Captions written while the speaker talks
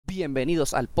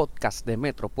Bienvenidos al podcast de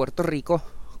Metro Puerto Rico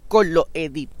con los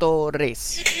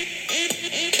editores.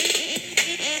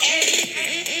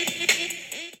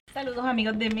 Saludos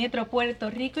amigos de Metro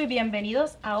Puerto Rico y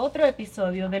bienvenidos a otro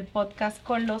episodio del podcast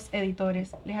con los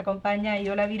editores. Les acompaña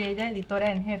Yola Virella,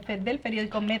 editora en jefe del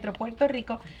periódico Metro Puerto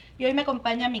Rico, y hoy me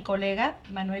acompaña mi colega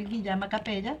Manuel Guillama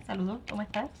Capella. Saludos, ¿cómo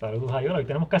estás? Saludos a Yola, hoy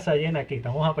tenemos casa llena aquí,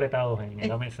 estamos apretados en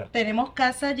la mesa. Tenemos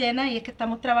casa llena y es que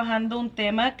estamos trabajando un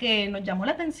tema que nos llamó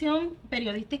la atención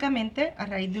periodísticamente a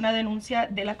raíz de una denuncia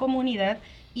de la comunidad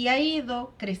y ha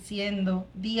ido creciendo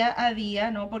día a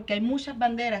día, ¿no? Porque hay muchas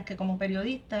banderas que como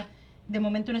periodistas de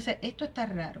momento uno dice, esto está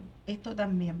raro, esto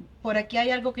también, por aquí hay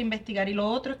algo que investigar, y lo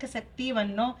otro es que se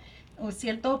activan, ¿no? O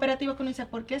ciertos operativos que uno dice,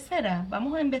 ¿por qué será?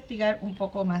 Vamos a investigar un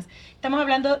poco más. Estamos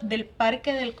hablando del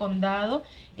Parque del Condado,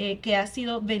 que ha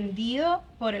sido vendido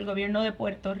por el gobierno de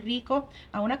Puerto Rico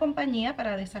a una compañía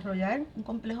para desarrollar un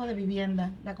complejo de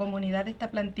vivienda. La comunidad está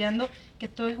planteando que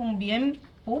esto es un bien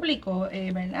público,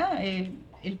 ¿verdad?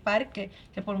 El parque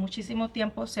que por muchísimo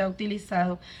tiempo se ha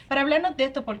utilizado. Para hablarnos de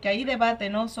esto, porque hay debate,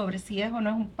 ¿no?, sobre si es o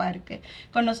no es un parque.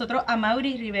 Con nosotros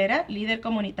Amaury Rivera, líder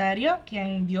comunitario,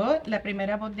 quien dio la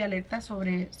primera voz de alerta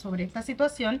sobre esta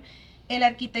situación. El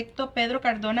arquitecto Pedro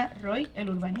Cardona Roy,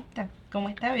 el urbanista. ¿Cómo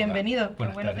está? Bienvenido. Qué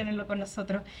bueno tenerlo con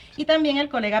nosotros. Y también el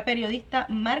colega periodista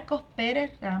Marcos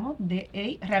Pérez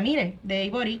Ramírez, de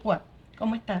Boricua.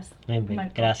 ¿Cómo estás?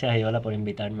 Bien. Gracias, Yola, por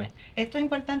invitarme. Esto es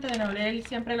importante de no leer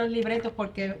siempre los libretos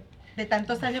porque de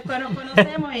tantos años que nos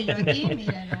conocemos y yo aquí,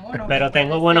 mira, no. Pero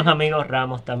tengo buenos amigos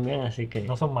Ramos también, así que...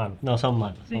 No son malos. No son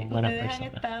malos, sí, son buenas personas.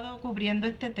 personas. Han estado cubriendo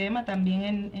este tema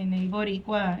también en el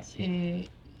Boricua. Sí.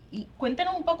 Y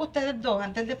cuéntenos un poco ustedes dos,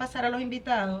 antes de pasar a los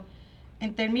invitados,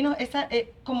 en términos,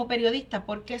 como periodista,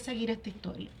 ¿por qué seguir esta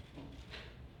historia?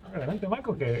 Adelante,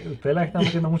 Marco, que ustedes la están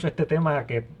metiendo mucho este tema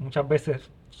que muchas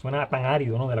veces suena tan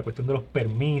árido, ¿no? De la cuestión de los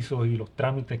permisos y los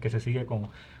trámites que se sigue con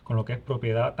lo que es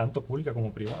propiedad tanto pública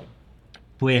como privada.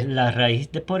 Pues la raíz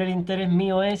por el interés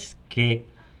mío es que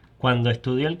cuando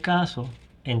estudio el caso,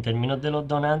 en términos de los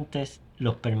donantes,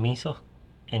 los permisos,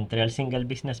 entré al Single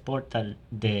Business Portal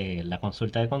de la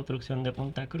consulta de construcción de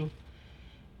Punta Cruz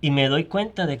y me doy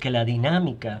cuenta de que la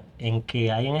dinámica en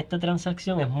que hay en esta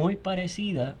transacción es muy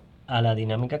parecida a la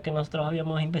dinámica que nosotros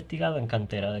habíamos investigado en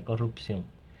cantera de corrupción.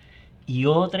 Y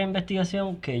otra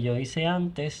investigación que yo hice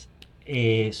antes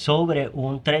sobre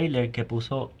un trailer que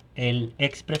puso el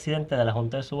expresidente de la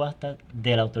Junta de Subasta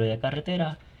de la Autoridad de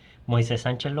Carretera, Moisés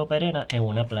Sánchez Loperena, en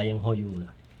una playa en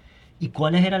Joyuda. ¿Y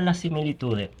cuáles eran las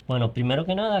similitudes? Bueno, primero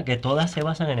que nada, que todas se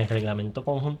basan en el Reglamento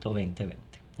Conjunto 2020,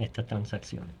 estas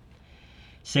transacciones.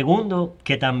 Segundo,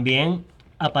 que también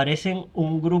aparecen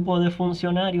un grupo de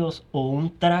funcionarios o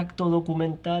un tracto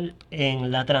documental en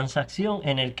la transacción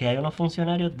en el que hay unos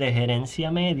funcionarios de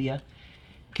gerencia media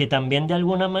que también de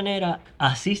alguna manera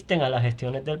asisten a las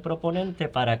gestiones del proponente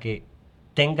para que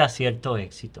tenga cierto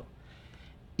éxito.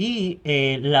 Y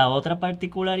la otra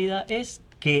particularidad es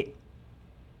que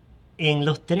en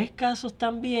los tres casos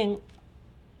también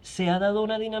se ha dado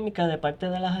una dinámica de parte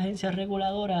de las agencias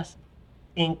reguladoras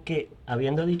en que,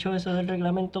 habiendo dicho eso del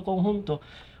reglamento conjunto,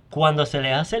 cuando se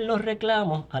le hacen los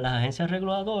reclamos a las agencias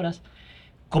reguladoras,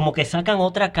 como que sacan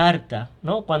otra carta,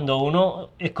 ¿no? Cuando uno,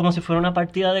 es como si fuera una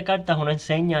partida de cartas, uno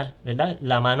enseña, ¿verdad?,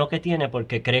 la mano que tiene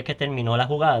porque cree que terminó la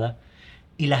jugada,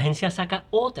 y la agencia saca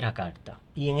otra carta.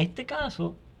 Y en este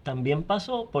caso también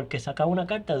pasó porque saca una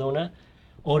carta de una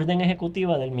orden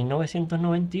ejecutiva del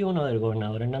 1991 del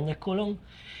gobernador Hernández Colón,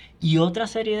 y otra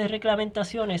serie de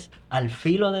reglamentaciones al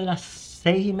filo de las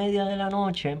 6:30 de la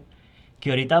noche,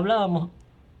 que ahorita hablábamos,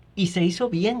 y se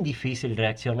hizo bien difícil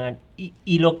reaccionar.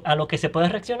 A lo que se puede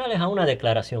reaccionar es a una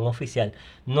declaración oficial.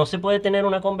 No se puede tener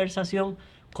una conversación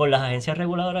con las agencias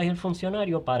reguladoras y el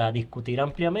funcionario para discutir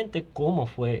ampliamente cómo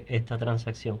fue esta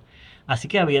transacción. Así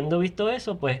que habiendo visto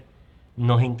eso, pues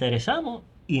nos interesamos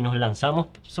y nos lanzamos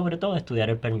sobre todo a estudiar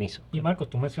el permiso. Y Marcos,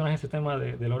 tú mencionas ese tema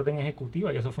del orden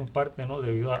ejecutiva y eso fue en parte, ¿no?,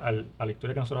 debido a la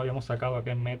historia que nosotros habíamos sacado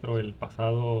aquí en Metro el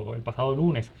pasado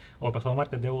lunes, o el pasado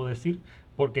martes debo decir,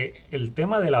 porque el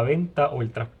tema de la venta o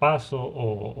el traspaso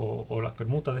o las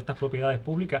permutas de estas propiedades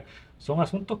públicas son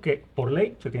asuntos que por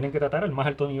ley se tienen que tratar al más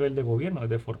alto nivel de gobierno,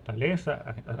 desde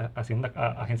Fortaleza,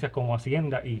 agencias como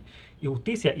Hacienda y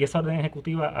Justicia, y esa orden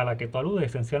ejecutiva a la que tú aludes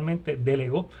esencialmente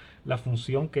delegó la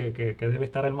función que debe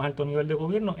estar al más alto nivel de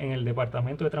gobierno en el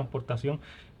Departamento de Transportación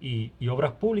y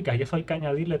Obras Públicas, y eso hay que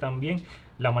añadirle también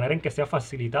la manera en que se ha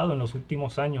facilitado en los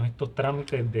últimos años estos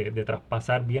trámites de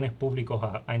traspasar bienes públicos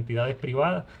a entidades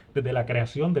privadas, desde la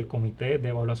creación del Comité de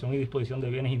Evaluación y Disposición de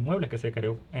Bienes Inmuebles que se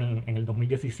creó en el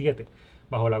 2017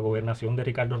 bajo la gobernación de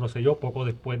Ricardo Rosselló, poco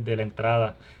después de la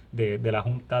entrada de la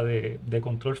Junta de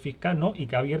Control Fiscal, ¿no? Y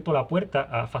que ha abierto la puerta,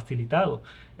 ha facilitado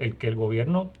el que el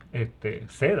gobierno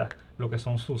ceda lo que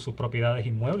son sus propiedades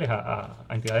inmuebles a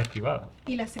entidades privadas.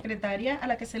 Y la secretaria a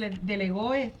la que se le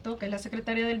delegó esto, que es la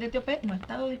secretaria del DTOP, no ha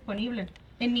estado disponible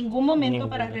en ningún momento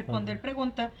para responder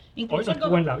preguntas. Hoy no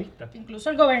estuvo en la vista.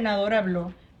 Incluso el gobernador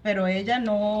habló, pero ella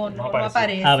no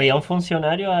aparece. Había un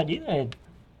funcionario allí de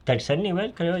tercer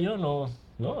nivel, creo yo,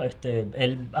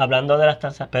 él hablando de las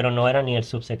tasas, pero no era ni el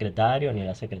subsecretario ni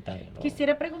la secretaria. No.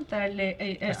 Quisiera preguntarle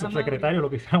el subsecretario lo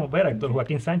quisiéramos ver, a Héctor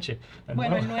Joaquín Sánchez.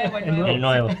 El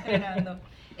nuevo.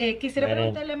 Quisiera Miren.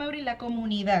 preguntarle a Mauri, la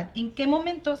comunidad, ¿en qué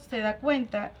momento se da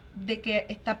cuenta de que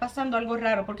está pasando algo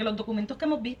raro? Porque los documentos que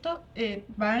hemos visto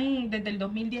van desde el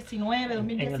 2019,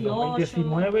 2018. En el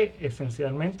 2019,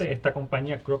 esencialmente, esta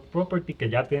compañía Crop Property, que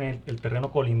ya tiene el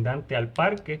terreno colindante al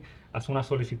parque, hace una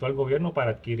solicitud al gobierno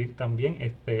para adquirir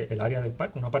también el área del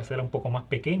parque, una parcela un poco más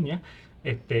pequeña.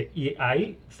 Y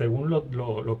ahí, según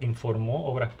lo que informó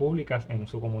Obras Públicas en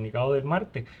su comunicado del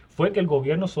martes, fue que el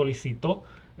gobierno solicitó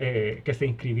que se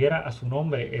inscribiera a su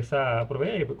nombre esa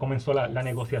propiedad y comenzó la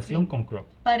negociación con Crop.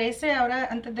 Parece, ahora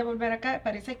antes de volver acá,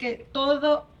 parece que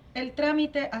todo el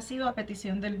trámite ha sido a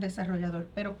petición del desarrollador,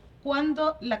 pero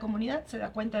 ¿cuándo la comunidad se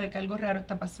da cuenta de que algo raro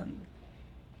está pasando?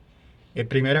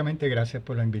 Primeramente, gracias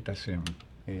por la invitación.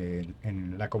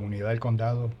 En la comunidad del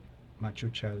condado,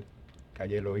 Machuchal,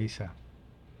 calle Loíza,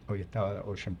 hoy estaba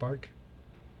Ocean Park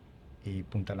y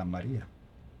Punta Las Marías.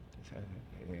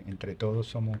 Entre todos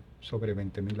somos sobre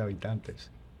 20,000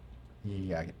 habitantes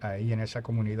y ahí en esa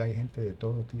comunidad hay gente de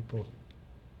todo tipo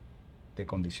de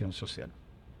condición social.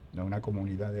 No es una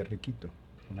comunidad de riquitos,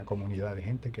 es una comunidad de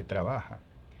gente que trabaja.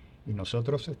 Y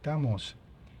nosotros estamos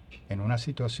en una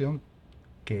situación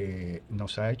que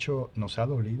nos ha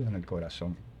dolido en el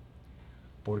corazón,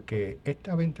 porque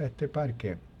esta venta de este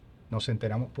parque nos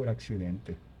enteramos por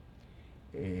accidente.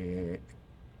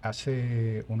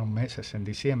 Hace unos meses, en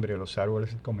diciembre, los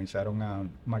árboles comenzaron a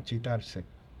marchitarse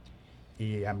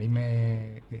y a mí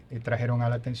me trajeron a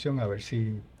la atención a ver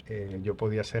si yo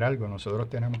podía hacer algo. Nosotros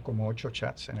tenemos como 8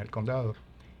 chats en el condado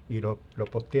y lo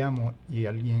posteamos y a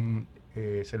alguien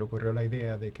se le ocurrió la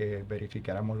idea de que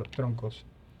verificáramos los troncos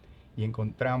y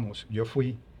yo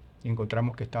fui y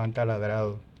encontramos que estaban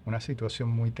taladrados. Una situación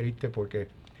muy triste porque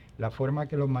la forma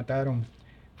que los mataron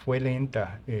fue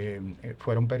lenta,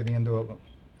 fueron perdiendo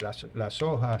las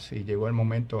hojas y llegó el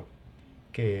momento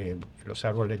que los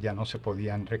árboles ya no se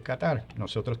podían rescatar.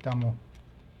 Nosotros estamos...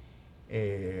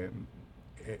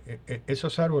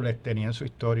 esos árboles tenían su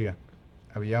historia.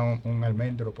 Había un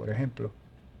almendro, por ejemplo,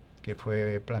 que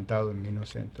fue plantado en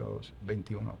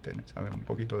 1921. Ustedes saben un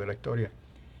poquito de la historia.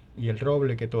 Y el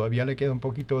roble, que todavía le queda un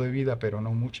poquito de vida, pero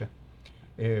no mucha,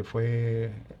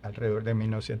 fue alrededor de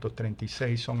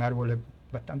 1936. Son árboles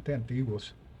bastante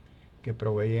antiguos que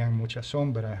proveían mucha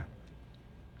sombra,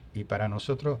 y para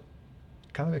nosotros,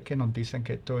 cada vez que nos dicen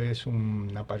que esto es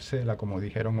una parcela, como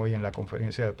dijeron hoy en la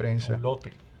conferencia de prensa,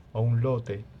 un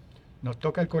lote, nos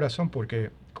toca el corazón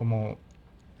porque como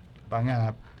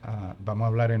vamos a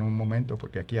hablar en un momento,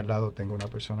 porque aquí al lado tengo una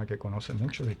persona que conoce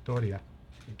mucho de historia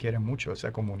y quiere mucho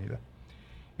esa comunidad.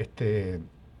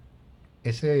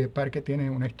 Ese parque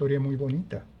tiene una historia muy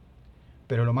bonita,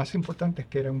 pero lo más importante es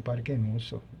que era un parque en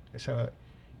uso.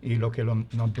 Y lo que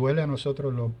nos duele a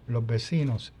nosotros los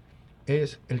vecinos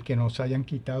es el que nos hayan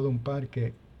quitado un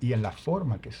parque y en la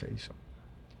forma que se hizo.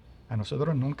 A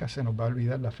nosotros nunca se nos va a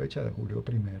olvidar la fecha de julio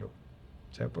 1.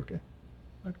 ¿Sabe por qué?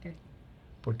 ¿Por qué?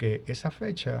 Porque esa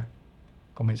fecha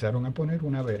comenzaron a poner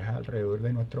una verja alrededor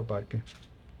de nuestro parque.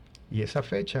 Y esa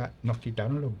fecha nos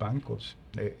quitaron los bancos,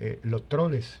 los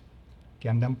troles que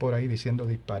andan por ahí diciendo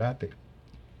disparates.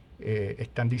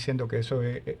 Están diciendo que eso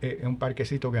es un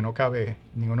parquecito que no cabe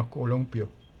ni unos columpios.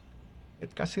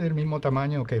 Es casi del mismo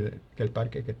tamaño que el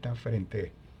parque que está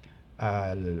frente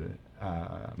a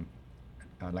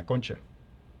la Concha,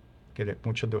 que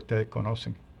muchos de ustedes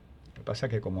conocen. Lo que pasa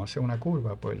es que como hace una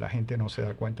curva, pues la gente no se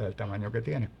da cuenta del tamaño que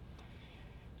tiene.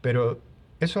 Pero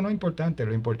eso no es importante.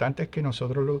 Lo importante es que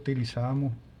nosotros lo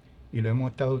utilizamos y lo hemos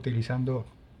estado utilizando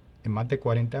en más de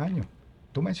 40 años.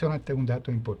 Tú mencionaste un dato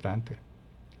importante.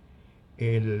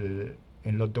 En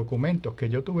los documentos que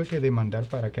yo tuve que demandar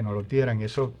para que nos los dieran,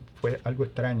 eso fue algo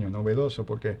extraño, novedoso,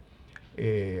 porque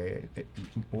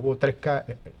hubo 3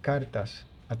 cartas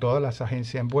a todas las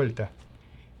agencias envueltas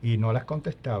y no las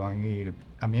contestaban. Y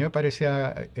a mí me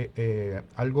parecía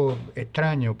algo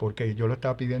extraño porque yo lo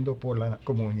estaba pidiendo por la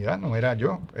comunidad, no era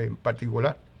yo en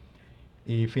particular.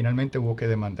 Y finalmente hubo que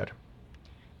demandar.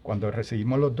 Cuando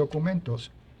recibimos los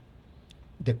documentos,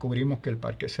 descubrimos que el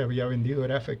parque se había vendido,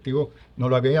 era efectivo, nos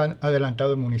lo había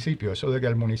adelantado el municipio. Eso de que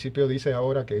el municipio dice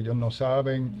ahora que ellos no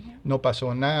saben, no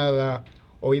pasó nada.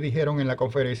 Hoy dijeron en la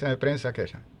conferencia de prensa que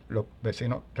los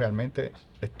vecinos realmente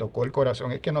les tocó el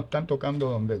corazón. Es que nos están tocando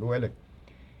donde duele.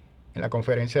 En la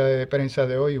conferencia de prensa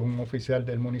de hoy, un oficial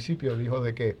del municipio dijo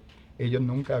de que ellos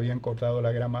nunca habían cortado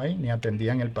la grama ahí ni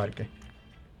atendían el parque.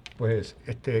 Pues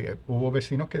hubo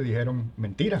vecinos que dijeron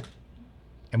mentira,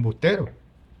 embustero.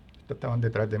 Estos estaban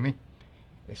detrás de mí.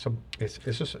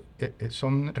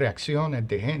 Son reacciones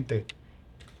de gente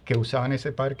que usaban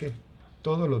ese parque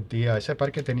todos los días. Ese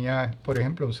parque tenía, por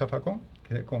ejemplo, un zafacón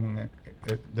que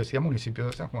decía municipio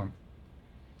de San Juan.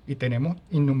 Y tenemos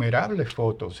innumerables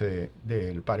fotos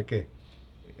del parque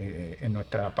en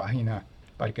nuestra página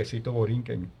Parquecito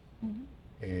Borinquen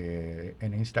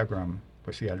en Instagram,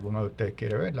 pues si alguno de ustedes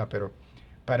quiere verla. Pero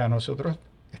para nosotros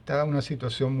está una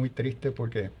situación muy triste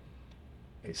porque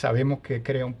sabemos que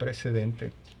crea un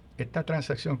precedente. Esta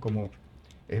transacción, como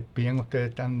bien ustedes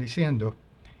están diciendo,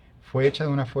 fue hecha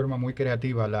de una forma muy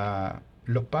creativa.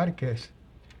 Los parques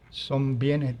son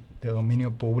bienes de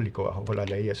dominio público bajo la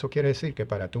ley. Eso quiere decir que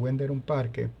para tú vender un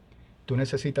parque, tú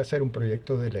necesitas hacer un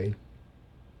proyecto de ley.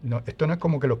 No, esto no es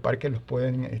como que los parques los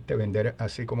pueden vender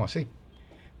así como así.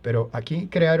 Pero aquí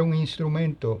crear un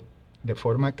instrumento de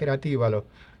forma creativa,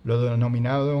 lo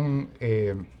denominado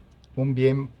un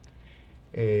bien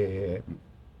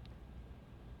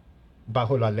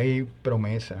bajo la ley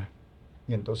promesa.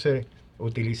 Y entonces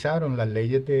utilizaron las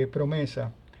leyes de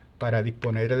promesa para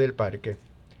disponer del parque.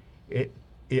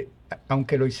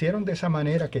 Aunque lo hicieron de esa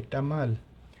manera que está mal,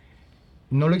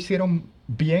 no lo hicieron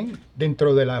bien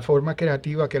dentro de la forma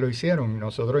creativa que lo hicieron.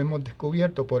 Nosotros hemos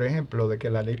descubierto, por ejemplo, de que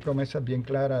la ley promesa es bien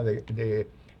clara de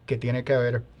que tiene que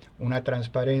haber una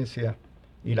transparencia,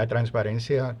 y la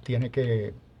transparencia tiene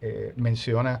que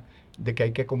menciona de que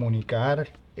hay que comunicar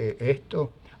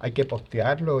esto, hay que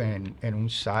postearlo en un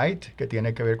site que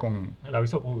tiene que ver con El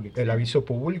aviso público. el aviso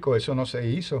público. Eso no se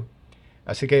hizo.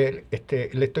 Así que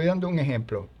le estoy dando un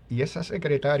ejemplo, y esa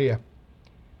secretaria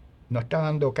no está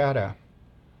dando cara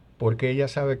porque ella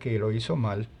sabe que lo hizo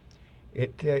mal.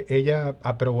 Ella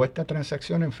aprobó esta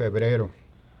transacción en febrero,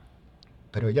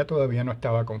 pero ella todavía no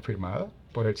estaba confirmada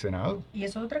por el Senado. Y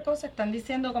eso es otra cosa, están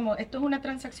diciendo como esto es una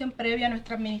transacción previa a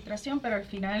nuestra administración, pero al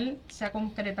final se ha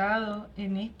concretado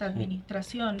en esta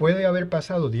administración. Puede haber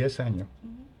pasado 10 años,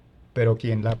 pero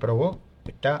quien la aprobó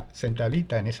está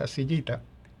sentadita en esa sillita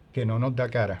que no nos da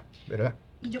cara, ¿verdad?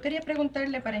 Y yo quería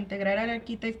preguntarle, para integrar al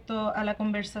arquitecto a la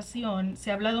conversación,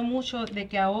 se ha hablado mucho de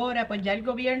que ahora, pues ya el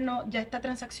gobierno, ya esta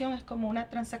transacción es como una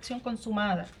transacción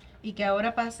consumada y que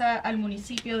ahora pasa al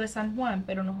municipio de San Juan,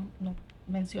 pero nos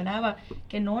mencionaba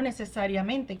que no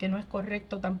necesariamente, que no es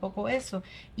correcto tampoco eso.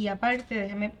 Y aparte,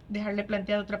 déjeme dejarle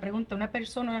planteada otra pregunta. Una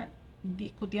persona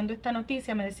discutiendo esta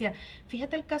noticia me decía,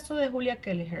 fíjate el caso de Julia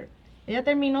Kelleher. Ella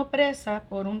terminó presa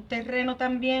por un terreno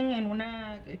también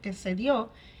que se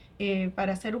dio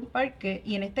para hacer un parque,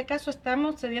 y en este caso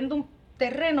estamos cediendo un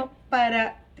terreno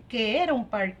para que era un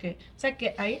parque. O sea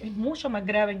que es mucho más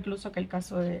grave incluso que el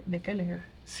caso de Kelleher.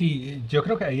 Sí, yo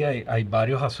creo que ahí hay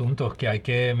varios asuntos que hay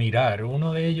que mirar.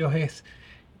 Uno de ellos es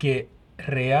que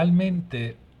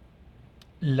realmente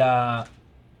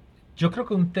yo creo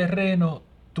que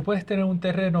tú puedes tener un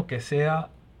terreno que sea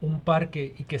un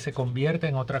parque y que se convierta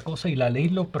en otra cosa, y la ley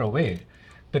lo provee.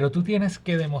 Pero tú tienes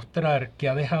que demostrar que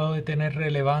ha dejado de tener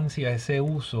relevancia ese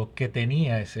uso que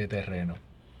tenía ese terreno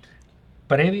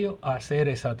previo a hacer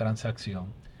esa transacción.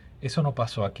 Eso no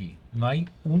pasó aquí. No hay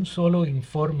un solo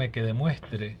informe que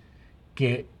demuestre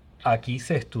que aquí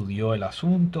se estudió el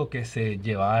asunto, que se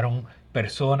llevaron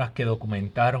personas que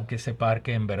documentaron que ese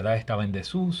parque en verdad estaba en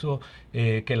desuso,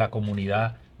 que la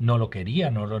comunidad no lo quería,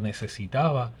 no lo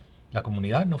necesitaba. La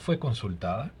comunidad no fue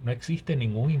consultada, no existe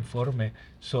ningún informe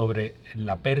sobre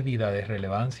la pérdida de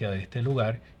relevancia de este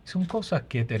lugar. Son cosas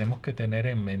que tenemos que tener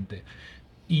en mente.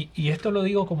 Y esto lo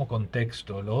digo como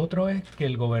contexto. Lo otro es que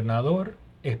el gobernador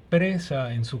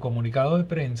expresa en su comunicado de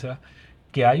prensa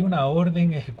que hay una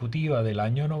orden ejecutiva del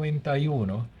año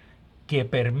 91 que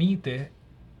permite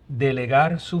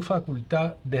delegar su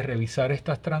facultad de revisar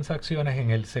estas transacciones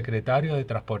en el secretario de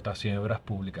Transportación y Obras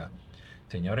Públicas.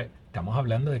 Señores, estamos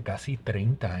hablando de casi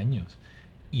 30 años,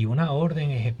 y una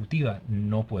orden ejecutiva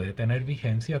no puede tener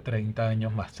vigencia 30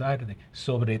 años más tarde,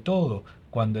 sobre todo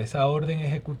cuando esa orden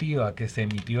ejecutiva que se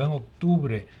emitió en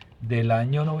octubre del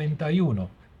año 91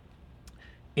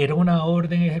 era una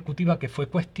orden ejecutiva que fue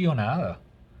cuestionada.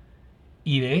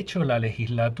 Y de hecho la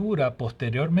legislatura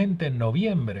posteriormente, en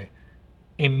noviembre,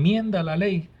 enmienda la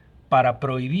ley para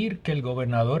prohibir que el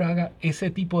gobernador haga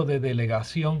ese tipo de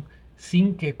delegación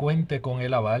sin que cuente con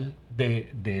el aval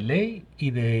de ley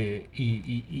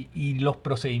y los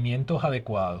procedimientos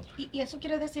adecuados. Y eso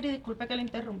quiere decir, y disculpe que le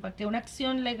interrumpa, que una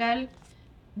acción legal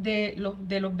de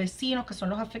los vecinos, que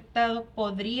son los afectados,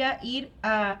 podría ir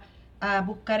a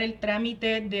buscar el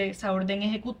trámite de esa orden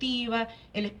ejecutiva,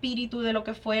 el espíritu de lo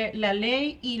que fue la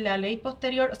ley y la ley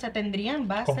posterior, o sea, tendrían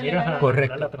base Con miras legal. a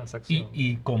Correcto. anular la transacción.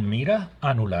 Y con miras a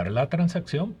anular la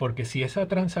transacción, porque si esa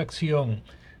transacción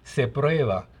se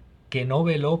prueba que no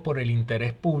veló por el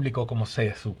interés público como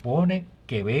se supone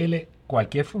que vele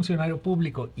cualquier funcionario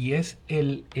público, y es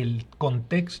el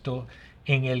contexto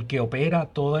en el que opera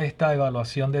toda esta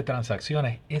evaluación de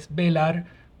transacciones, es velar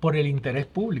por el interés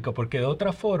público, porque de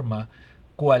otra forma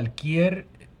cualquier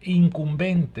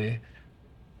incumbente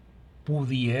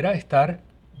pudiera estar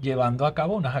llevando a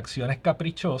cabo unas acciones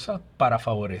caprichosas para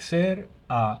favorecer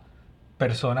a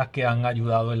personas que han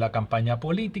ayudado en la campaña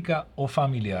política o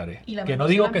familiares. Y la Que no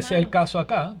lavándose digo las que sea el manos. caso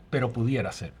acá, pero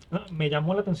pudiera ser. No, me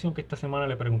llamó la atención que esta semana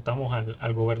le preguntamos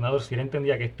al gobernador si él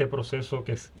entendía que este proceso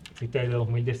que existe desde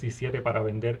 2017 para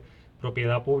vender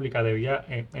propiedad pública debía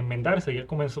enmendarse, y él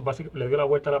comenzó, le dio la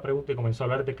vuelta a la pregunta y comenzó a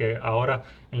hablar de que ahora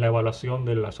en la evaluación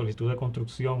de la solicitud de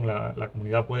construcción la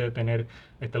comunidad puede tener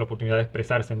la oportunidad de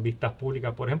expresarse en vistas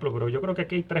públicas, por ejemplo, pero yo creo que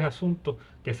aquí hay tres asuntos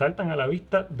que saltan a la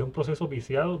vista de un proceso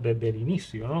viciado desde el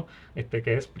inicio, ¿no?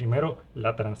 Que es primero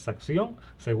la transacción,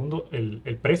 segundo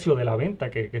el precio de la venta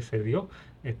que se dio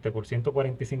por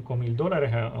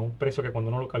 $145,000 a un precio que cuando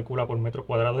uno lo calcula por metro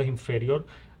cuadrado es inferior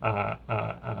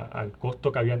al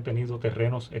costo que habían tenido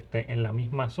terrenos en la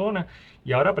misma zona.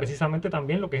 Y ahora precisamente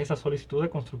también lo que es esa solicitud de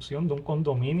construcción de un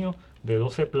condominio de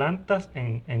 12 plantas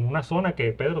en una zona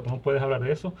que, Pedro, tú no puedes hablar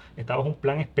de eso, está bajo un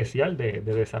plan especial de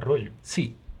desarrollo.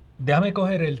 Sí, déjame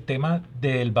coger el tema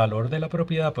del valor de la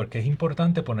propiedad porque es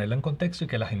importante ponerlo en contexto y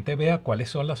que la gente vea cuáles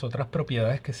son las otras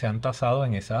propiedades que se han tasado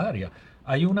en esa área.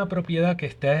 Hay una propiedad que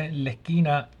está en la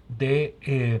esquina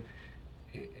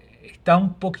está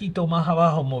un poquito más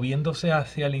abajo, moviéndose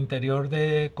hacia el interior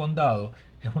de condado.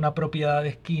 Es una propiedad de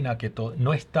esquina que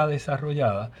no está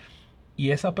desarrollada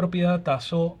y esa propiedad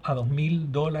tasó a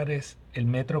 $2,000 el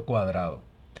metro cuadrado.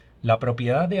 La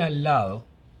propiedad de al lado,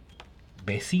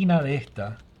 vecina de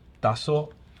esta, tasó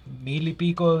 $1,000 y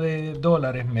pico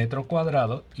metro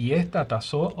cuadrado y esta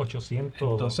tasó 800.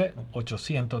 entonces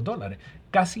 $800,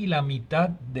 casi la mitad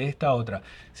de esta otra.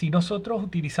 Si nosotros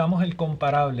utilizamos el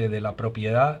comparable de la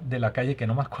propiedad de la calle, que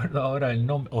no me acuerdo ahora el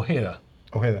nombre, Ojeda,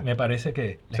 me parece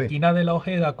que la Sí. esquina de la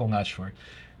Ojeda con Ashford,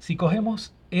 si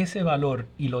cogemos ese valor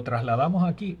y lo trasladamos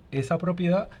aquí, esa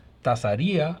propiedad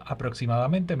tasaría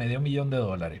aproximadamente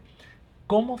 $500,000.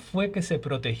 ¿Cómo fue que se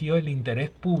protegió el interés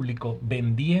público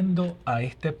vendiendo a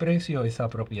este precio esa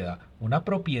propiedad? Una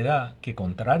propiedad que,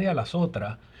 contraria a las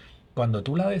otras, cuando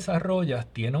tú la desarrollas,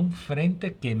 tiene un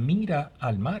frente que mira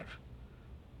al mar.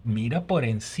 Mira por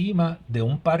encima de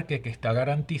un parque que está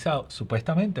garantizado,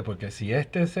 supuestamente, porque si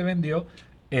este se vendió,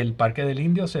 el Parque del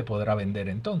Indio se podrá vender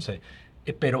entonces.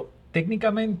 Pero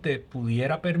técnicamente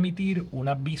pudiera permitir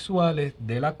unas visuales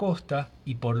de la costa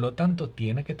y por lo tanto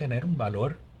tiene que tener un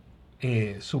valor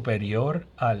superior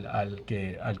al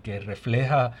que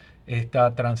refleja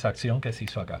esta transacción que se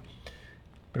hizo acá.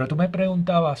 Pero tú me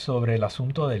preguntabas sobre el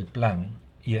asunto del plan,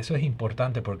 y eso es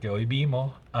importante porque hoy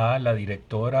vimos a la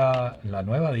directora, la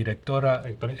nueva directora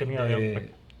Interina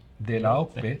de la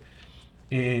OCPE,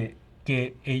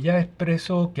 que ella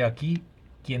expresó que aquí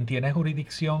quien tiene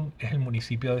jurisdicción es el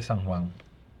municipio de San Juan.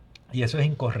 Y eso es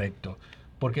incorrecto,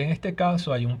 porque en este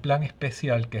caso hay un plan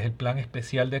especial, que es el Plan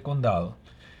Especial de Condado,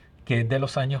 que es de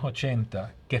los años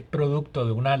 80, que es producto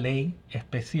de una ley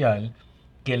especial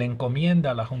que le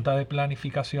encomienda a la Junta de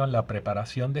Planificación la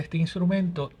preparación de este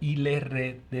instrumento y le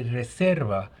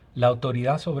reserva la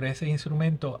autoridad sobre ese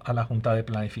instrumento a la Junta de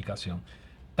Planificación.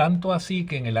 Tanto así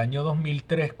que en el año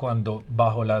 2003, cuando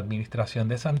bajo la administración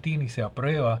de Santini se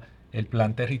aprueba el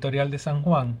Plan Territorial de San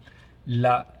Juan,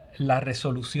 la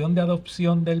resolución de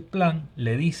adopción del plan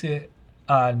le dice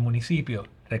al municipio,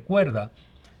 recuerda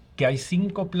que hay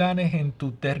 5 planes en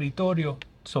tu territorio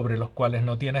sobre los cuales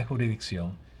no tienes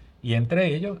jurisdicción, y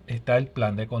entre ellos está el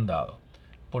plan de condado.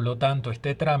 Por lo tanto,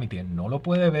 este trámite no lo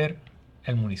puede ver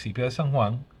el municipio de San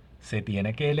Juan, se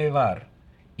tiene que elevar,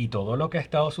 y todo lo que ha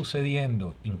estado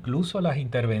sucediendo, incluso las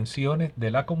intervenciones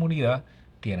de la comunidad,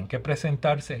 tienen que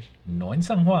presentarse no en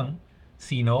San Juan,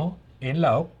 sino en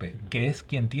la OCPE, que es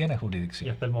quien tiene Y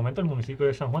jurisdicción. hasta el momento el municipio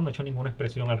de San Juan no ha hecho ninguna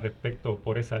expresión al respecto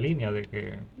por esa línea de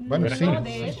que... Bueno, no, sí.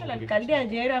 de hecho, el alcalde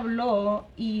ayer habló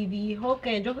y dijo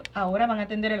que ellos ahora van a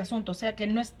atender el asunto, o sea que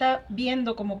él no está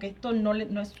viendo como que esto no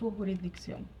es su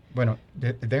jurisdicción. Bueno,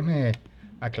 déjeme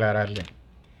aclararle.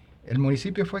 El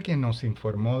municipio fue quien nos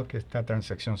informó que esta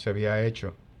transacción se había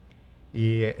hecho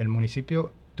y el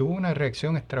municipio tuvo una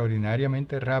reacción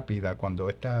extraordinariamente rápida cuando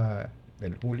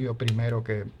del julio primero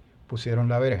que pusieron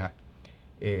la verja.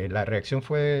 La reacción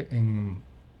fue en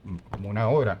como una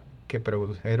hora que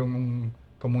produjeron un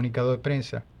comunicado de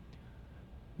prensa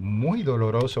muy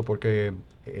doloroso porque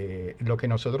lo que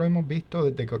nosotros hemos visto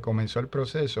desde que comenzó el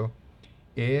proceso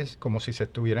es como si se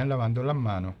estuvieran lavando las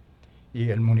manos y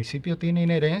el municipio tiene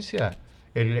inherencia.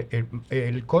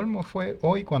 El colmo fue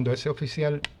hoy cuando ese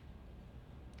oficial,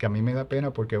 que a mí me da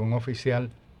pena porque es un oficial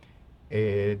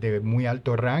de muy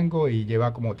alto rango y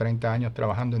lleva como 30 años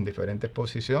trabajando en diferentes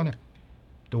posiciones,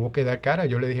 tuvo que dar cara.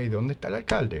 Yo le dije, ¿y dónde está el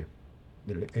alcalde?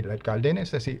 El alcalde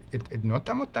necesita, no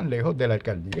estamos tan lejos de la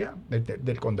alcaldía,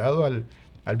 del condado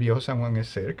al viejo San Juan es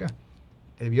cerca.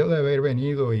 Debió de haber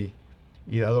venido y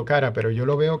dado cara, pero yo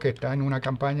lo veo que está en una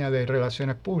campaña de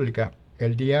relaciones públicas.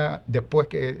 El día después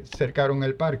que cercaron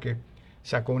el parque,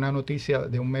 sacó una noticia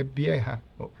de un mes vieja,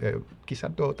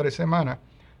 quizás 2 o 3 semanas,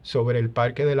 sobre el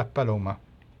Parque de las Palomas.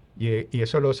 Y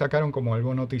eso lo sacaron como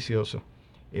algo noticioso.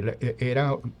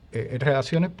 Era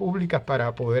relaciones públicas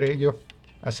para poder ellos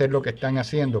hacer lo que están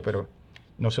haciendo, pero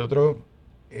nosotros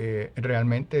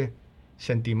realmente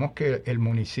sentimos que el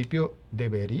municipio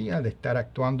debería de estar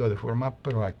actuando de forma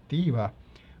proactiva,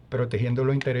 protegiendo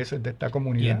los intereses de esta Y en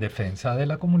comunidad. defensa de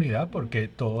la comunidad, porque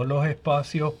todos los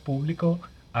espacios públicos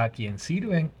a quien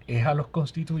sirven es a los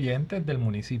constituyentes del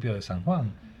municipio de San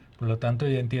Juan. Por lo tanto,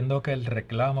 yo entiendo que el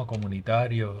reclamo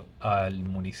comunitario al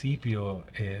municipio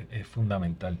es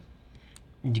fundamental.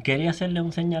 Yo quería hacerle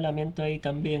un señalamiento ahí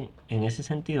también, en ese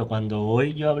sentido. Cuando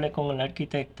hoy yo hablé con la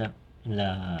arquitecta,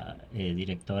 la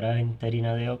directora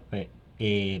interina de OPE,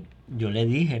 yo le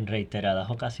dije en reiteradas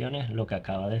ocasiones lo que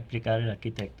acaba de explicar el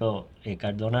arquitecto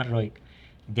Cardona Roy,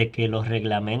 de que los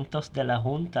reglamentos de la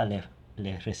Junta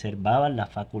les reservaban la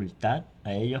facultad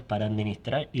a ellos para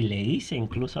administrar, y le hice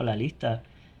incluso la lista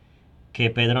que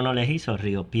Pedro no les hizo: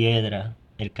 Río Piedra,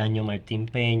 el Caño Martín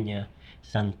Peña,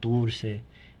 Santurce,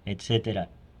 etcétera.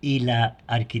 Y la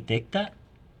arquitecta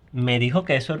me dijo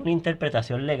que eso era una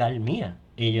interpretación legal mía.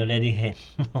 Y yo le dije,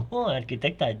 no,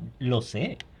 arquitecta, lo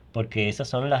sé, porque esas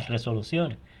son las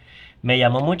resoluciones. Me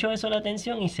llamó mucho eso la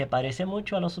atención y se parece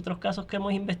mucho a los otros casos que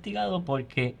hemos investigado,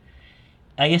 porque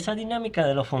hay esa dinámica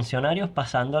de los funcionarios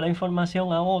pasando la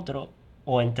información a otro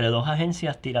o entre dos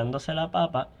agencias tirándose la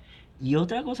papa. Y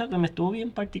otra cosa que me estuvo bien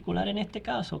particular en este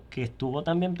caso, que estuvo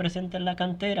también presente en la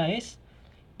cantera,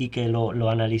 y que lo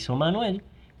analizó Manuel,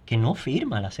 que no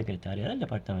firma la secretaria del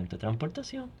Departamento de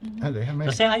Transportación. Déjame.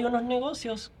 Entonces hay unos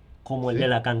negocios como el Sí. de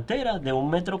la cantera, de 1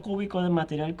 metro cúbico de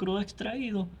material crudo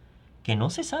extraído, que no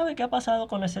se sabe qué ha pasado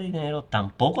con ese dinero,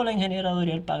 tampoco la ingeniera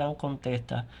Doriel Pagán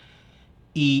contesta.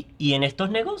 Y en estos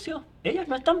negocios ellos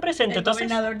no están presentes. El Entonces,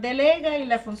 gobernador delega y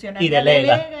la funcionaria Y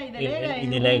delega, delega. y Es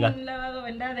delega. un lavado,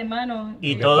 ¿verdad?, de manos.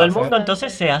 y que todo el pasa- mundo,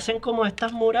 entonces se hacen como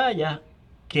estas murallas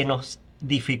que nos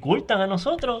dificultan a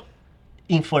nosotros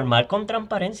informar con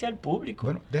transparencia al público.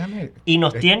 Bueno, déjame. Y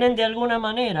nos eh, tienen de alguna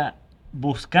manera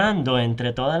buscando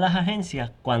entre todas las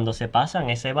agencias cuando se pasan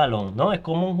ese balón, ¿no? Es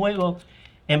como un juego,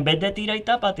 en vez de tira y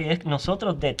tápate, es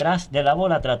nosotros detrás de la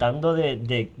bola tratando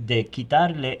de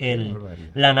quitarle barbaridad.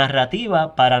 la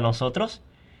narrativa para nosotros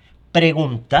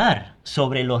preguntar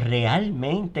sobre lo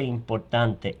realmente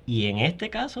importante. Y en este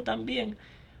caso también,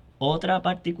 otra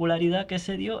particularidad que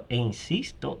se dio, e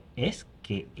insisto, es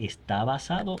que está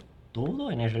basado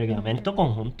todo en el Reglamento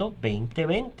Conjunto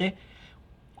 2020.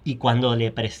 Y cuando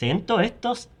le presento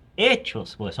estos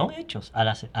hechos, pues son hechos, a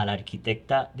la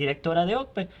arquitecta directora de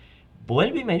OCPE,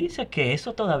 vuelve y me dice que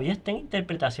eso todavía está en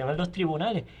interpretación en los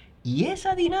tribunales. Y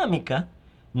esa dinámica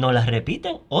nos la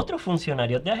repiten otros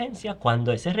funcionarios de agencia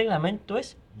cuando ese reglamento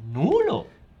es nulo.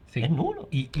 Sí. Es nulo.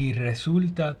 Y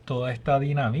resulta toda esta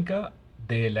dinámica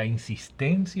de la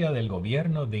insistencia del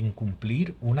gobierno de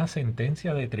incumplir una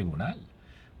sentencia de tribunal.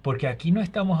 Porque aquí no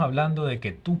estamos hablando de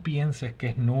que tú pienses que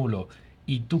es nulo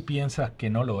y tú piensas que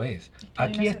no lo es. Hay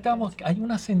Aquí una estamos, sentencia. hay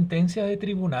una sentencia de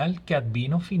tribunal que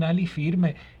advino final y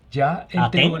firme. Ya el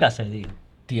tribunal, Aténgase, digo.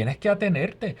 tienes que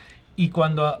atenerte. Y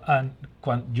cuando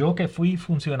yo que fui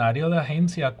funcionario de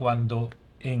agencia, cuando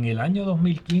en el año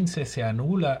 2015 se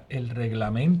anula el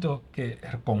reglamento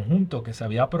conjunto que se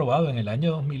había aprobado en el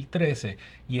año 2013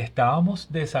 y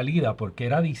estábamos de salida, porque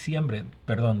era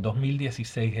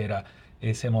 2016 era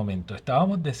ese momento,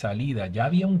 estábamos de salida, ya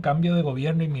había un cambio de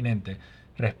gobierno inminente.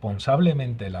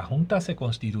 Responsablemente la Junta se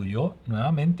constituyó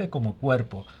nuevamente como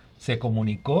cuerpo, se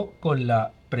comunicó con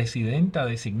la presidenta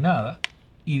designada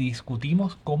y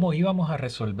discutimos cómo íbamos a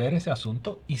resolver ese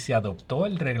asunto y se adoptó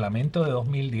el reglamento de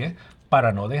 2010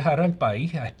 para no dejar al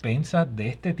país a expensas de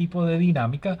este tipo de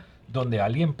dinámica donde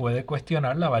alguien puede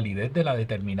cuestionar la validez de la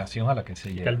determinación a la que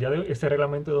se Que al llega. día de hoy ese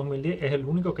reglamento de 2010 es el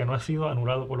único que no ha sido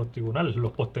anulado por los tribunales.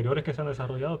 Los posteriores que se han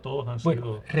desarrollado, todos han Bueno,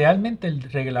 sido... realmente el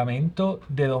reglamento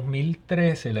de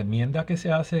 2013, la enmienda que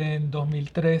se hace en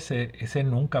 2013, ese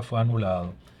nunca fue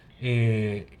anulado.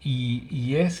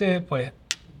 Y ese, pues,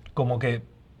 como que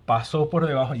pasó por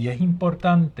debajo. Y es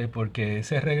importante porque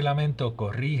ese reglamento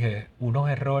corrige unos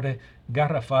errores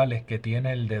garrafales que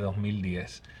tiene el de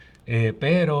 2010.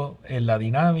 Pero en la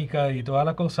dinámica y toda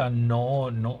la cosa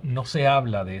no se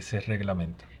habla de ese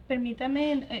reglamento.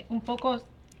 Permítame un poco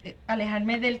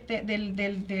alejarme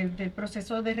del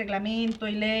proceso de reglamento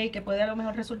y ley, que puede a lo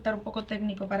mejor resultar un poco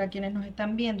técnico para quienes nos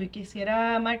están viendo. Y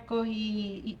quisiera, Marcos,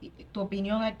 y tu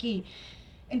opinión aquí.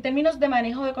 En términos de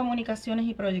manejo de comunicaciones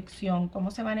y proyección,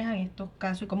 ¿cómo se manejan estos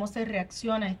casos y cómo se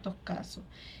reacciona a estos casos?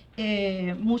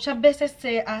 Muchas veces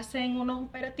se hacen unos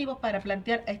operativos para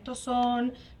plantear, estos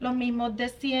son los mismos de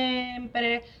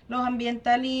siempre, los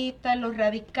ambientalistas, los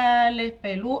radicales,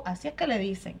 pelú, así es que le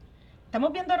dicen.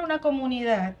 Estamos viendo ahora una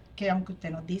comunidad que, aunque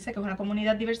usted nos dice que es una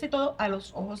comunidad diversa y todo, a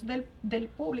los ojos del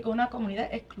público es una comunidad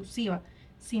exclusiva,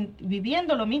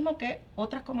 viviendo lo mismo que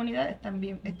otras comunidades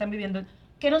están viviendo.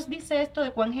 ¿Qué nos dice esto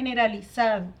de cuán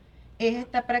generalizado es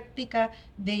esta práctica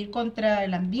de ir contra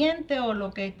el ambiente o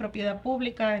lo que es propiedad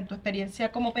pública, en tu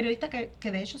experiencia como periodista,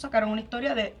 que de hecho sacaron una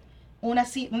historia de una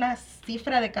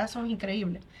cifra de casos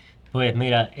increíble? Pues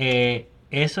mira,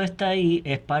 eso está ahí,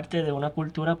 es parte de una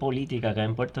cultura política que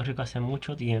en Puerto Rico hace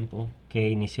mucho tiempo, que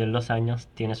inició en los años,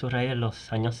 tiene su raíz en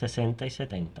los años 60 y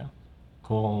 70,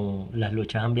 con las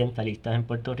luchas ambientalistas en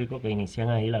Puerto Rico que inician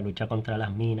ahí, la lucha contra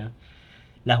las minas,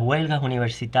 las huelgas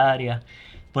universitarias.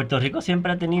 Puerto Rico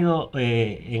siempre ha tenido,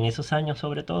 en esos años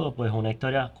sobre todo, pues una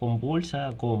historia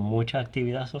convulsa, con mucha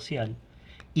actividad social.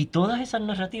 Y todas esas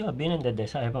narrativas vienen desde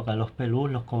esa época, los pelús,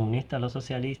 los comunistas, los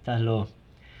socialistas, los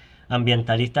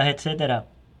ambientalistas, etcétera.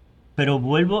 Pero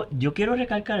yo quiero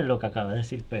recalcar lo que acaba de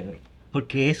decir Pedro,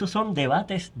 porque esos son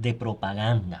debates de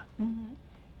propaganda.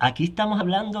 Aquí estamos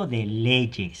hablando de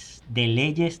leyes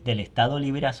del Estado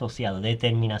Libre Asociado,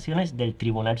 determinaciones del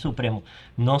Tribunal Supremo.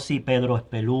 No si Pedro es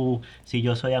pelú, si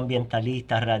yo soy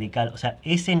ambientalista, radical. O sea,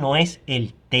 ese no es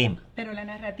el tema. Pero la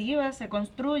narrativa se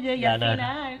construye y La al narra-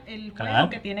 final el juego Claro.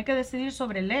 que tiene que decidir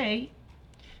sobre ley.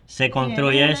 Se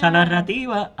construye esa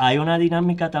narrativa, hay una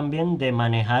dinámica también de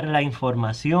manejar la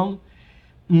información.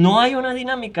 No hay una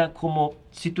dinámica como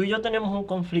si tú y yo tenemos un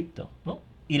conflicto, ¿no?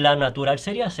 Y la natural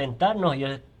sería sentarnos y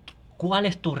 ¿cuál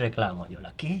es tu reclamo,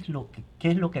 Yola? ¿Qué es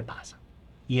lo que pasa?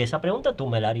 Y esa pregunta tú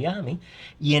me la harías a mí.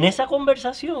 Y en esa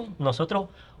conversación nosotros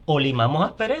o limamos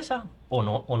aspereza o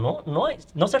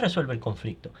no se resuelve el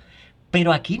conflicto.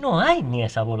 Pero aquí no hay ni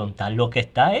esa voluntad. Lo que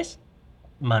está es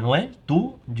Manuel,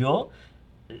 tú, yo,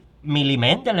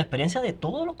 Milimente, la experiencia de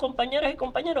todos los compañeros y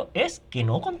compañeros es que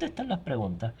no contestan las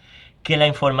preguntas, que la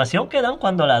información que dan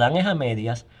cuando la dan es a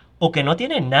medias o que no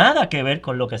tiene nada que ver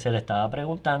con lo que se le estaba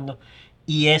preguntando.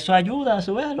 Y eso ayuda a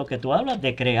su vez a lo que tú hablas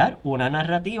de crear una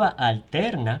narrativa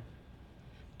alterna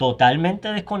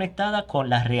totalmente desconectada con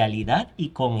la realidad y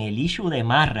con el issue de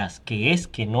Marras, que es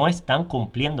que no están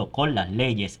cumpliendo con las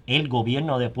leyes el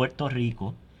gobierno de Puerto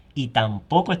Rico y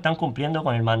tampoco están cumpliendo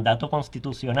con el mandato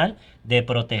constitucional de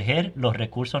proteger los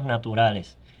recursos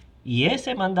naturales. Y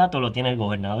ese mandato lo tiene el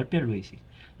gobernador Pierluisi,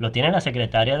 lo tiene la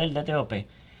secretaria del DTOP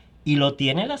y lo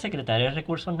tiene la secretaria de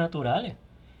Recursos Naturales.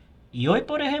 Y hoy,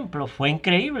 por ejemplo, fue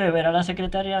increíble ver a la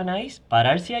secretaria Anaís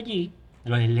pararse allí.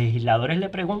 Los legisladores le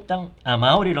preguntan a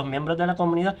Mauri y los miembros de la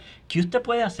comunidad, ¿qué usted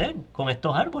puede hacer con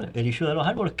estos árboles? El issue de los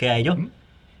árboles, que a ellos...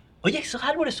 Oye, esos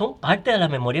árboles son parte de la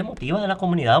memoria emotiva de la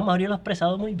comunidad. Mauri lo ha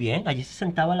expresado muy bien. Allí se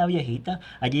sentaba la viejita,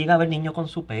 allí llegaba el niño con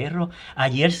su perro,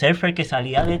 allí el surfer que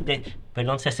salía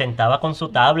se sentaba con su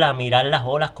tabla a mirar las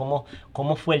olas,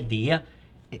 cómo fue el día.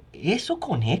 Eso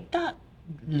conecta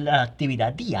la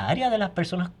actividad diaria de las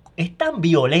personas. Es tan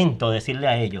violento decirle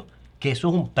a ellos que eso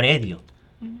es un predio,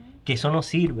 que eso no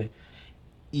sirve.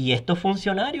 Y estos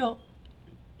funcionarios,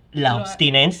 la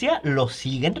abstinencia lo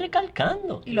siguen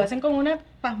recalcando. Y lo hacen con una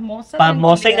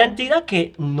pasmosa identidad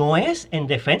que no es en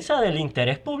defensa del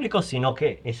interés público, sino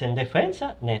que es en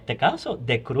defensa, en este caso,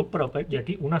 de Cruz Property. Y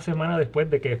aquí, una semana después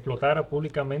de que explotara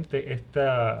públicamente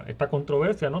esta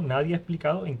controversia, ¿no? Nadie ha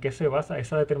explicado en qué se basa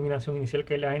esa determinación inicial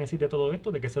que es la génesis de todo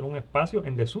esto, de que ser un espacio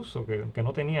en desuso, que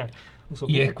no tenía uso.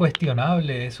 Y es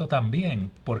cuestionable eso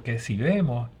también, porque si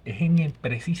vemos, es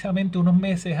precisamente unos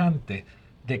meses antes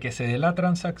de que se dé la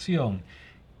transacción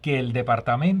que el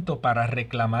departamento, para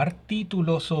reclamar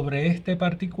títulos sobre este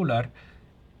particular,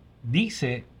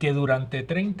 dice que durante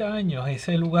 30 años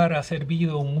ese lugar ha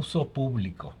servido un uso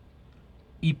público.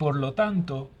 y por lo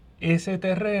tanto ese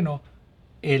terreno,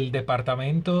 el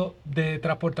Departamento de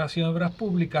Transportación y Obras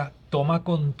Públicas toma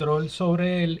control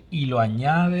sobre él y lo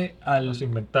añade Los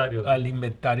inventarios. al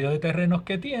inventario de terrenos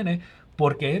que tiene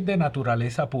porque es de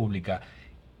naturaleza pública.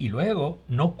 Y luego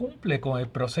no cumple con el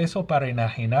proceso para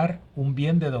enajenar un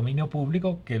bien de dominio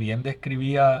público que bien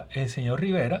describía el señor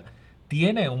Rivera,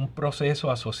 tiene un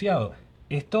proceso asociado.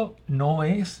 Esto no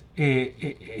es,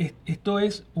 esto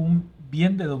es un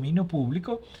bien de dominio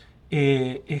público,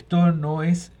 esto no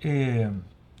es,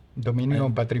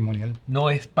 Dominio patrimonial. no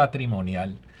es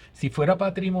patrimonial. Si fuera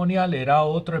patrimonial era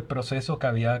otro el proceso que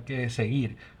había que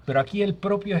seguir. Pero aquí el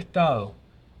propio Estado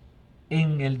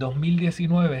en el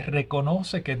 2019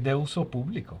 reconoce que es de uso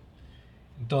público.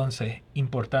 Entonces,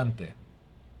 importante,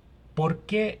 ¿por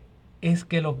qué es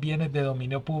que los bienes de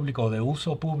dominio público o de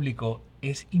uso público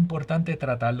es importante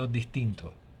tratarlos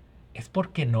distintos? Es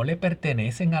porque no le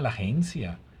pertenecen a la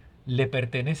agencia, le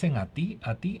pertenecen a ti,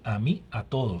 a mí, a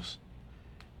todos.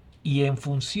 Y en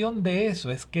función de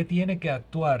eso es que tiene que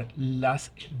actuar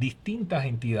las distintas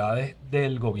entidades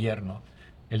del gobierno.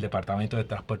 El Departamento de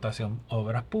Transportación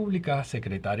Obras Públicas,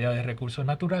 Secretaría de Recursos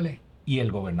Naturales y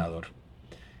el gobernador.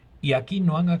 Y aquí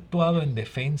no han actuado en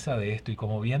defensa de esto. Y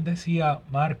como bien decía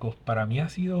Marcos, para mí ha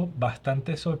sido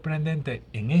bastante sorprendente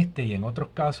en este y en otros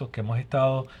casos que hemos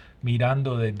estado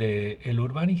mirando desde el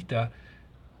urbanista,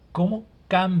 cómo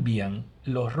cambian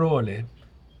los roles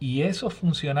y esos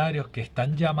funcionarios que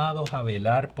están llamados a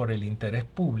velar por el interés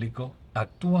público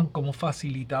actúan como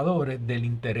facilitadores del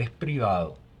interés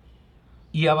privado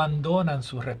y abandonan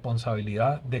su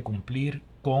responsabilidad de cumplir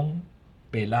con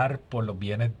velar por los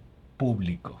bienes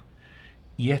públicos.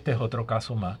 Y este es otro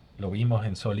caso más, lo vimos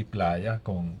en Sol y Playa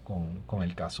con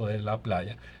el caso de la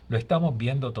playa, lo estamos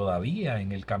viendo todavía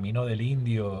en el Camino del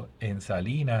Indio, en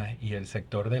Salinas y el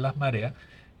sector de las mareas,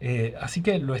 así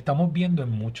que lo estamos viendo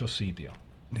en muchos sitios.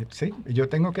 Sí, yo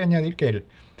tengo que añadir que,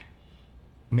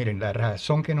 miren, la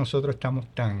razón que nosotros estamos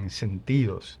tan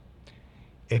sentidos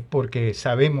es porque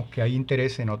sabemos que hay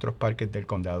interés en otros parques del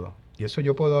condado. Y eso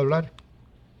yo puedo hablar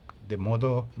de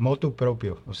motu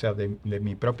propio, o sea, de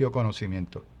mi propio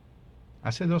conocimiento.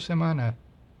 Hace 2 semanas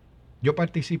yo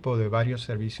participo de varios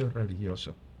servicios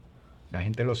religiosos. La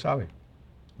gente lo sabe.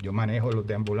 Yo manejo los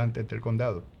deambulantes del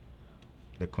condado.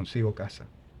 Les consigo casa.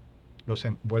 Los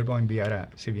vuelvo a enviar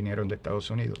si vinieron de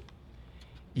Estados Unidos.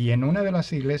 Y en una de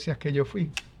las iglesias que yo fui,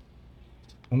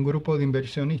 un grupo de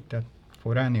inversionistas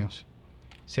foráneos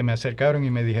se me acercaron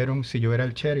y me dijeron si yo era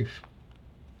el sheriff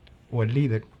o el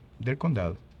líder del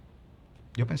condado.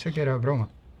 Yo pensé que era broma.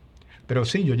 Pero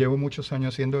sí, yo llevo muchos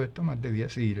años haciendo esto, más de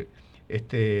 10, y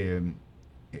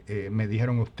me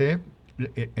dijeron usted,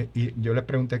 y yo les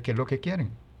pregunté qué es lo que quieren.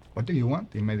 What do you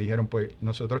want? Y me dijeron, pues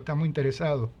nosotros estamos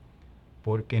interesados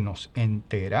porque nos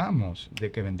enteramos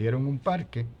de que vendieron un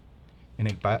parque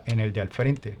en el de al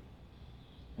frente.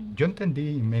 Yo entendí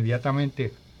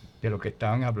inmediatamente de lo que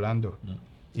estaban hablando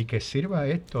y que sirva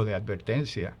esto de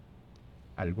advertencia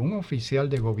a algún oficial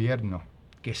de gobierno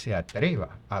que se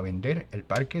atreva a vender el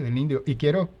Parque del Indio. Y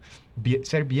quiero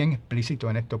ser bien explícito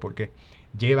en esto porque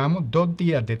llevamos 2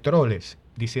 días de troles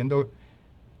diciendo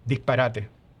disparate.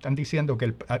 Están diciendo que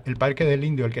el Parque del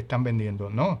Indio es el que están vendiendo.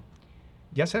 No.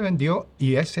 Ya se vendió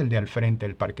y es el de al frente,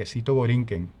 el Parquecito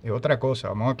Borinquen. Es otra cosa,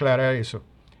 vamos a aclarar eso.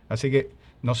 Así que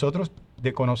nosotros,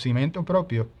 de conocimiento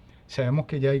propio, sabemos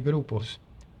que ya hay grupos,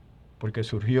 porque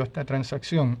surgió esta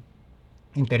transacción,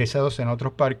 interesados en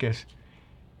otros parques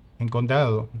en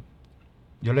condado.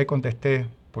 Yo le contesté,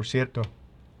 por cierto,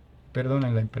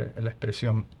 perdonen la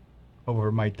expresión,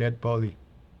 over my dead body.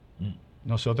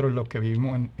 Nosotros los que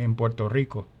vivimos en Puerto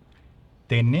Rico,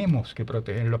 tenemos que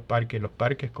proteger los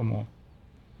parques como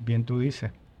bien tú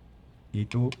dices, y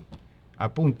tú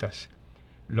apuntas.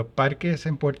 Los parques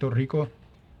en Puerto Rico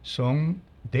son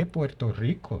de Puerto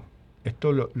Rico.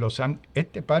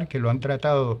 Este parque lo han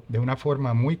tratado de una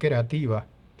forma muy creativa,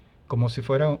 como si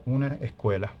fuera una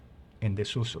escuela en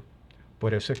desuso.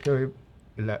 Por eso es que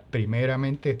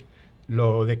primeramente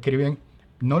lo describen,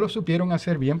 no lo supieron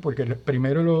hacer bien, porque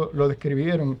primero lo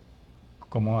describieron,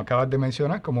 como acabas de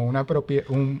mencionar, como una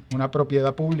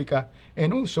propiedad pública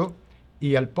en uso,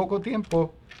 y al poco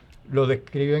tiempo lo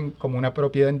describen como una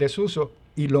propiedad en desuso,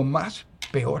 y lo más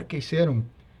peor que hicieron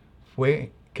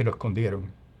fue que lo escondieron.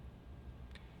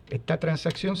 Esta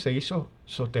transacción se hizo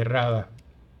soterrada,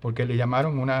 porque le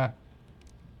llamaron una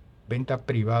venta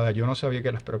privada. Yo no sabía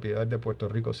que las propiedades de Puerto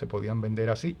Rico se podían vender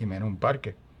así, y menos un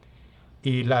parque.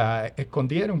 Y la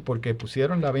escondieron porque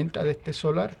pusieron la venta de este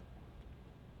solar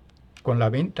con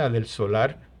la venta del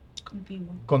solar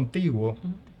contiguo.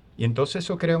 Y entonces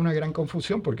eso crea una gran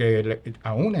confusión porque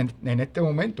aún en este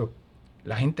momento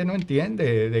La gente no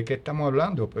entiende de qué estamos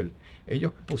hablando. Pues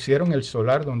ellos pusieron el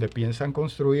solar donde piensan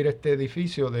construir este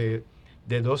edificio de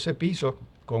 12 pisos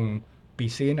con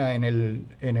piscina en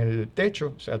el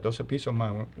techo, o sea, 12 pisos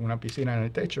más una piscina en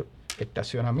el techo,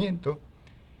 estacionamiento,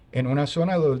 en una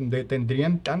zona donde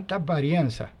tendrían tantas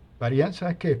varianzas.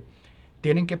 Varianzas que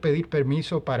tienen que pedir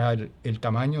permiso para el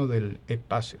tamaño del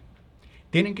espacio.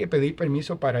 Tienen que pedir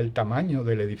permiso para el tamaño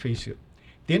del edificio.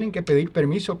 Tienen que pedir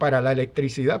permiso para la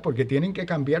electricidad porque tienen que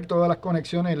cambiar todas las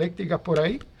conexiones eléctricas por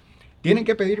ahí. Tienen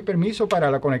que pedir permiso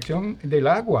para la conexión del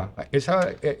agua. Esa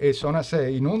zona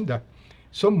se inunda.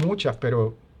 Son muchas,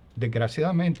 pero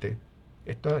desgraciadamente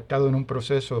esto ha estado en un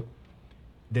proceso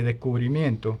de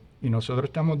descubrimiento y nosotros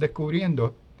estamos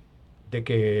descubriendo de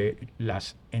que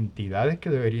las entidades que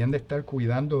deberían de estar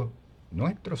cuidando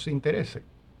nuestros intereses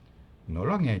no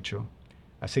lo han hecho.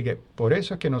 Así que por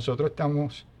eso es que nosotros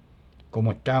estamos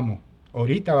como estamos.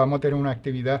 Ahorita vamos a tener una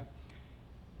actividad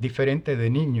diferente de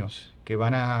niños que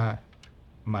van a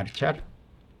marchar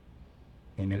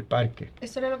en el parque.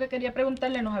 Eso era lo que quería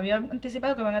preguntarle. Nos había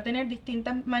anticipado que van a tener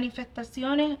distintas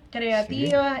manifestaciones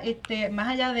creativas, más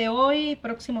allá de hoy,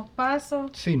 próximos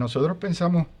pasos. Sí, nosotros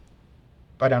pensamos,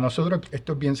 para nosotros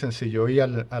esto es bien sencillo. Ir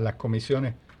a las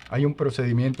comisiones hay un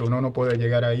procedimiento, uno no puede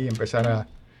llegar ahí y empezar a...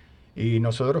 Y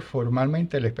nosotros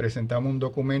formalmente les presentamos un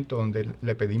documento donde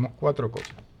le pedimos 4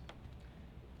 cosas.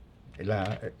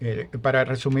 Para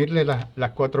resumirle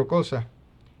las 4 cosas,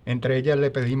 entre ellas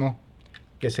le pedimos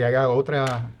que se haga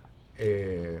otra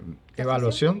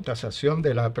evaluación, tasación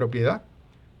de la propiedad,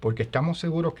 porque estamos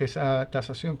seguros que esa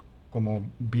tasación, como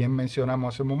bien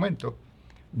mencionamos hace un momento,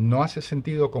 no hace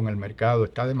sentido con el mercado,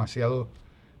 está demasiado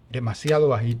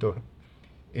bajito.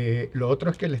 Lo otro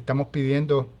es que le estamos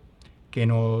pidiendo que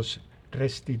nos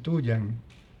restituyan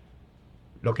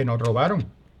lo que nos robaron.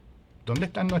 ¿Dónde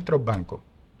están nuestros bancos?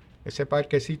 Ese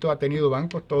parquecito ha tenido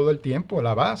bancos todo el tiempo,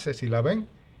 la base, si la ven,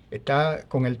 está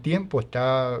con el tiempo,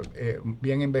 está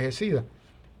bien envejecida,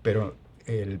 pero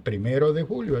el 1 de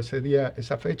julio, ese día,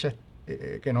 esa fecha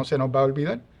que no se nos va a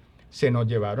olvidar, se nos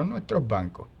llevaron nuestros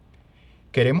bancos.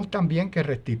 Queremos también que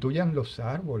restituyan los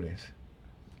árboles.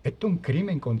 Esto es un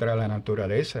crimen contra la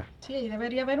naturaleza. Sí,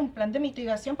 debería haber un plan de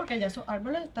mitigación porque ya esos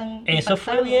árboles están Eso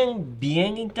fue impactados.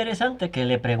 bien interesante que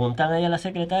le preguntan ahí a la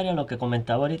secretaria lo que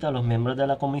comentaba ahorita a los miembros de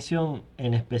la comisión,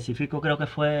 en específico creo que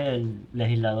fue el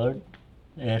legislador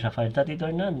Rafael Tatito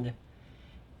Hernández,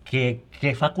 que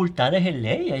qué facultades en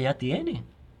ley ella tiene.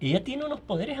 Ella tiene unos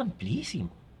poderes amplísimos.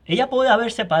 Ella puede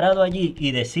haberse parado allí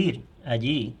y decir,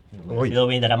 allí, ha sido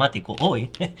bien dramático,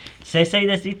 hoy, cese y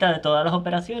desista de todas las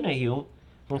operaciones y un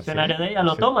funcionario de ella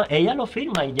lo toma, ella lo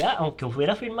firma y ya, aunque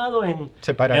hubiera firmado en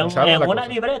una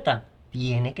libreta,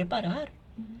 tiene que parar.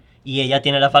 Y ella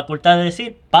tiene la facultad de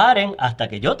decir, paren hasta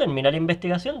que yo termine la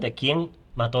investigación de quién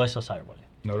mató esos árboles.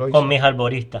 No lo hizo. Con mis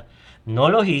arboristas. No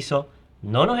los hizo,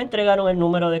 no nos entregaron el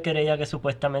número de querella que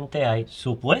supuestamente hay.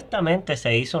 Supuestamente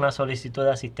se hizo una solicitud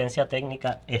de asistencia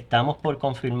técnica, estamos por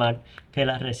confirmar que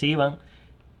las reciban.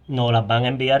 Nos las van a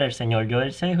enviar el señor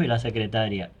Joel Cejo y la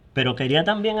secretaria. Pero quería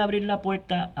también abrir la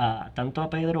puerta tanto a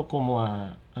Pedro como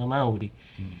a Mauri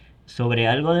sobre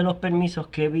algo de los permisos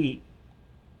que vi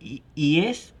y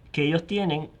es que ellos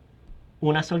tienen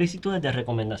unas solicitudes de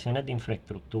recomendaciones de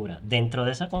infraestructura. Dentro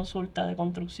de esa consulta de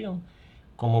construcción,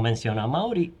 como mencionó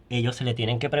Mauri, ellos se le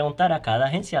tienen que preguntar a cada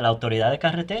agencia, a la autoridad de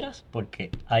carreteras, porque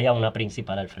haya una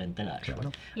principal al frente del área.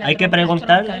 Claro. Hay que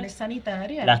preguntarle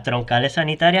Las troncales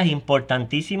sanitarias,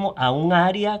 importantísimo, a un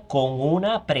área con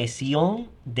una presión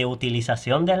de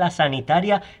utilización de la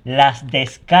sanitaria. Las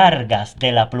descargas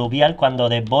de la pluvial cuando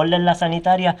desborden la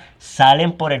sanitaria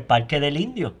salen por el Parque del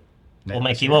Indio. ¿O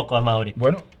me equivoco, Amaury?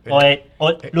 Bueno,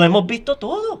 lo hemos visto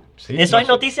todo. Sí, Eso hay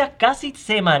noticias casi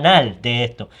semanal de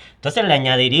esto. Entonces le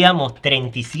añadiríamos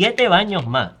 37 baños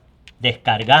más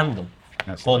descargando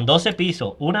con 12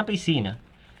 pisos, una piscina,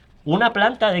 una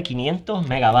planta de 500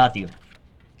 megavatios.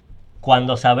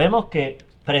 Cuando sabemos que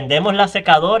prendemos la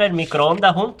secadora, el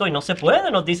microondas juntos y no se puede,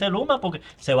 nos dice Luma, porque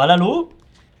se va la luz.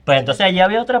 Pues entonces allí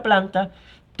había otra planta.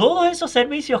 Todos esos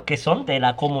servicios que son de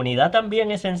la comunidad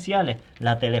también esenciales,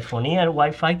 la telefonía, el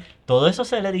wifi, todo eso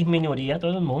se le disminuiría a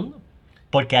todo el mundo,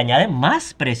 porque añaden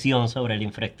más presión sobre la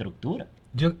infraestructura.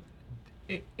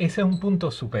 Ese es un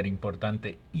punto súper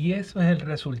importante y eso es el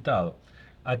resultado.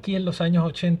 Aquí en los años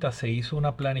 80 se hizo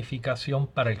una planificación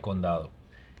para el condado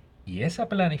y esa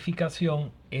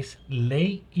planificación es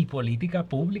ley y política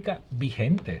pública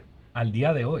vigente al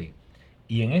día de hoy.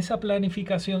 Y en esa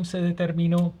planificación se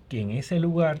determinó que en ese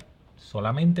lugar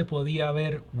solamente podía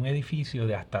haber un edificio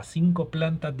de hasta 5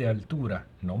 plantas de altura,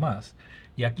 no más.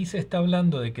 Y aquí se está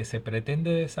hablando de que se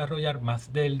pretende desarrollar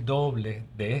más del doble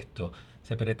de esto,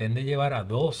 se pretende llevar a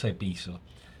 12 pisos.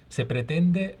 Se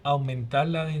pretende aumentar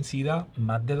la densidad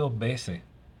más de 2 veces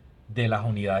de las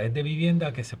unidades de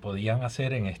vivienda que se podían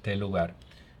hacer en este lugar.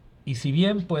 Y si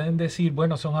bien pueden decir,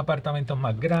 bueno, son apartamentos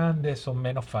más grandes, son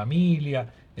menos familias,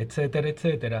 etcétera,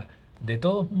 etcétera, de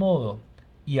todos modos,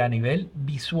 y a nivel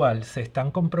visual, se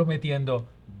están comprometiendo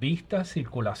vistas,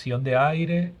 circulación de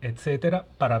aire, etcétera,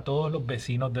 para todos los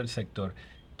vecinos del sector,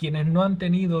 quienes no han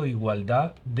tenido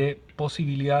igualdad de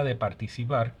posibilidad de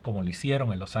participar, como lo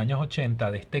hicieron en los años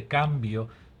 80, de este cambio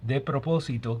de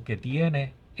propósito que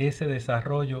tiene ese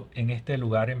desarrollo en este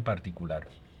lugar en particular.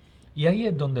 Y ahí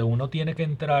es donde uno tiene que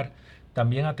entrar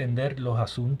también a atender los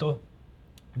asuntos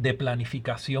de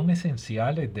planificación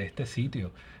esenciales de este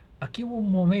sitio. Aquí hubo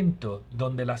un momento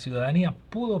donde la ciudadanía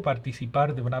pudo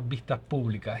participar de unas vistas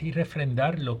públicas y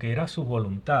refrendar lo que era su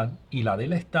voluntad y la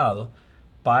del Estado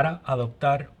para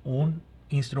adoptar un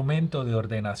instrumento de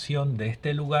ordenación de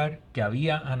este lugar que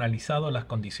había analizado las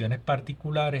condiciones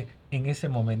particulares en ese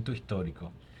momento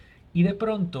histórico. Y de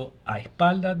pronto, a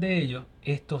espaldas de ellos,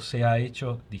 esto se ha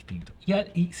hecho distinto.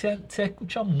 Y se ha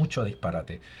escuchado mucho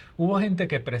disparate. Hubo gente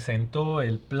que presentó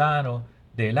el plano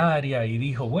del área y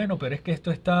dijo, bueno, pero es que esto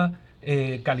está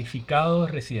calificado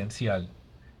residencial.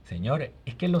 Señores,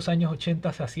 es que en los años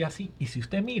 80 se hacía así. Y si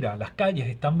usted mira, las calles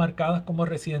están marcadas como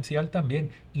residencial también.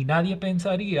 Y nadie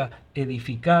pensaría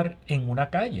edificar en una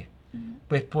calle.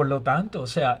 Pues por lo tanto, o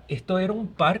sea, esto era un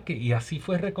parque y así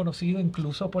fue reconocido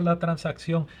incluso por la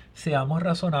transacción. Seamos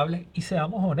razonables y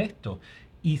seamos honestos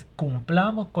y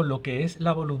cumplamos con lo que es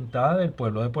la voluntad del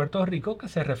pueblo de Puerto Rico que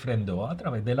se refrendó a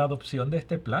través de la adopción de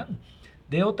este plan.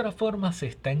 De otra forma se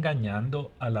está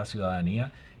engañando a la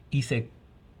ciudadanía y se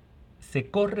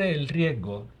corre el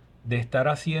riesgo de estar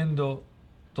haciendo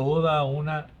toda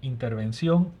una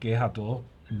intervención que es a todas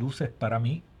luces para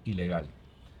mí ilegal.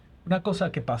 Una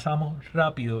cosa que pasamos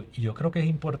rápido y yo creo que es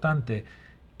importante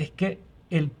es que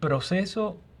el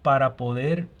proceso para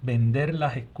poder vender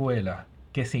las escuelas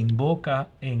que se invoca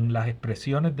en las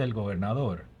expresiones del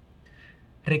gobernador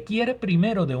requiere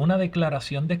primero de una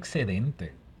declaración de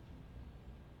excedente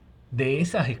de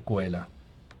esas escuelas.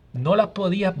 No las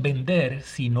podías vender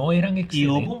si no eran excedentes. Y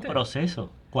hubo un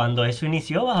proceso. Cuando eso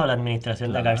inició bajo la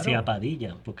administración de García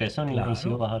Padilla, porque eso no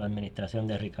inició bajo la administración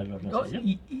de Ricardo Rosselló.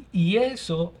 Y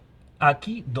eso,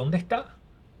 aquí, ¿dónde está?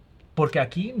 Porque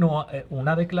aquí no,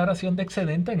 una declaración de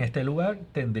excedente en este lugar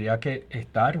tendría que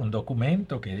estar un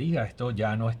documento que diga esto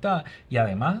ya no está. Y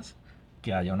además,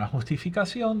 que haya una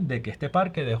justificación de que este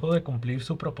parque dejó de cumplir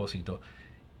su propósito.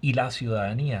 Y la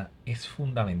ciudadanía es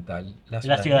fundamental. La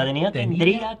ciudadanía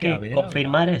tendría que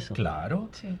confirmar eso. Claro,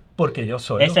 Sí. porque ellos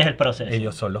son Ese es el proceso.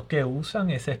 Ellos son los que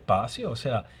usan ese espacio. O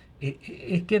sea,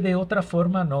 es que de otra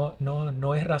forma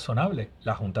no es razonable.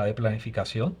 La Junta de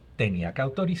Planificación tenía que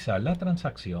autorizar la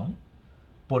transacción,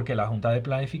 porque la Junta de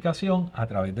Planificación, a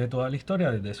través de toda la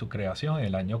historia, desde su creación en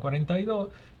el año 42,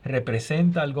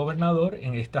 representa al gobernador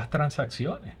en estas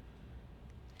transacciones.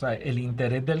 O sea, el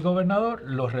interés del gobernador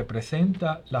lo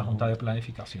representa la Junta de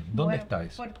Planificación. ¿Dónde está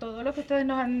eso? Por todo lo que ustedes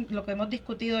lo que hemos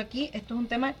discutido aquí, esto es un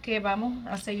tema que vamos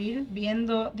a seguir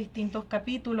viendo distintos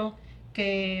capítulos,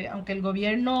 que aunque el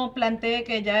gobierno plantee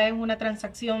que ya es una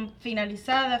transacción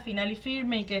finalizada, final y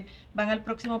firme y que van al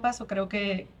próximo paso, creo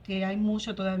que hay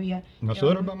mucho todavía.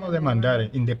 Nosotros vamos a demandar,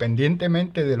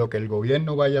 independientemente de lo que el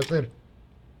gobierno vaya a hacer.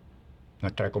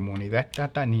 Nuestra comunidad está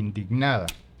tan indignada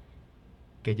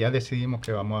que ya decidimos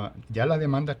que ya la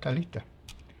demanda está lista.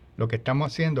 Lo que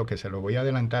estamos haciendo, que se lo voy a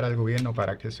adelantar al gobierno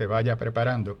para que se vaya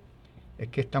preparando, es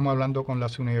que estamos hablando con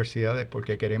las universidades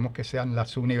porque queremos que sean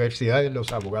las universidades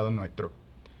los abogados nuestros.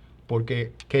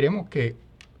 Porque queremos que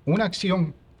una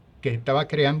acción que estaba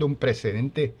creando un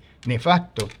precedente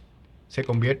nefasto se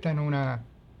convierta en una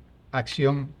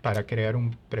acción para crear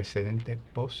un precedente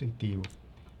positivo.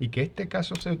 Y que este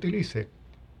caso se utilice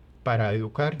para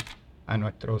educar a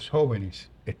nuestros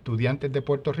jóvenes estudiantes de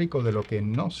Puerto Rico de lo que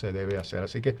no se debe hacer.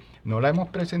 Así que no la hemos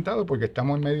presentado porque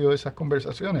estamos en medio de esas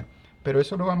conversaciones, pero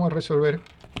eso lo vamos a resolver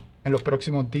en los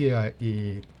próximos días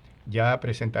y ya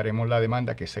presentaremos la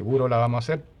demanda, que seguro la vamos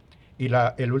a hacer. Y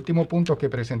el último punto que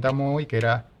presentamos hoy, que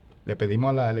era, le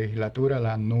pedimos a la legislatura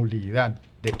la nulidad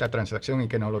de esta transacción y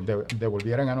que nos lo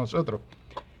devolvieran a nosotros.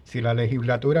 Si la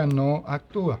legislatura no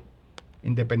actúa,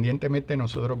 independientemente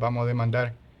nosotros vamos a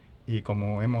demandar, y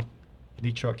como hemos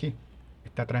dicho aquí,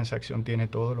 esta transacción tiene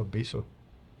todos los visos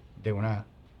de una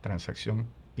transacción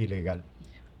ilegal.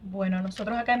 Bueno,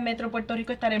 nosotros acá en Metro Puerto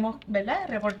Rico estaremos, ¿verdad?,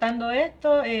 reportando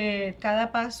esto,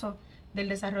 cada paso del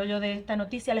desarrollo de esta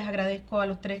noticia. Les agradezco a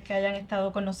los tres que hayan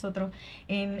estado con nosotros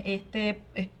en este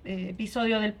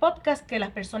episodio del podcast, que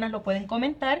las personas lo pueden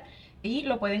comentar y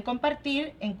lo pueden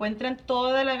compartir. Encuentran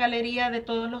toda la galería de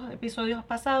todos los episodios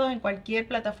pasados en cualquier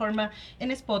plataforma,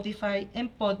 en Spotify, en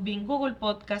Podbean, Google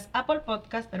Podcast, Apple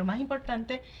Podcast, pero más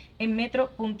importante, en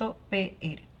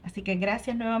metro.pr. Así que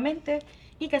gracias nuevamente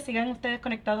y que sigan ustedes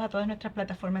conectados a todas nuestras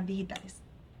plataformas digitales.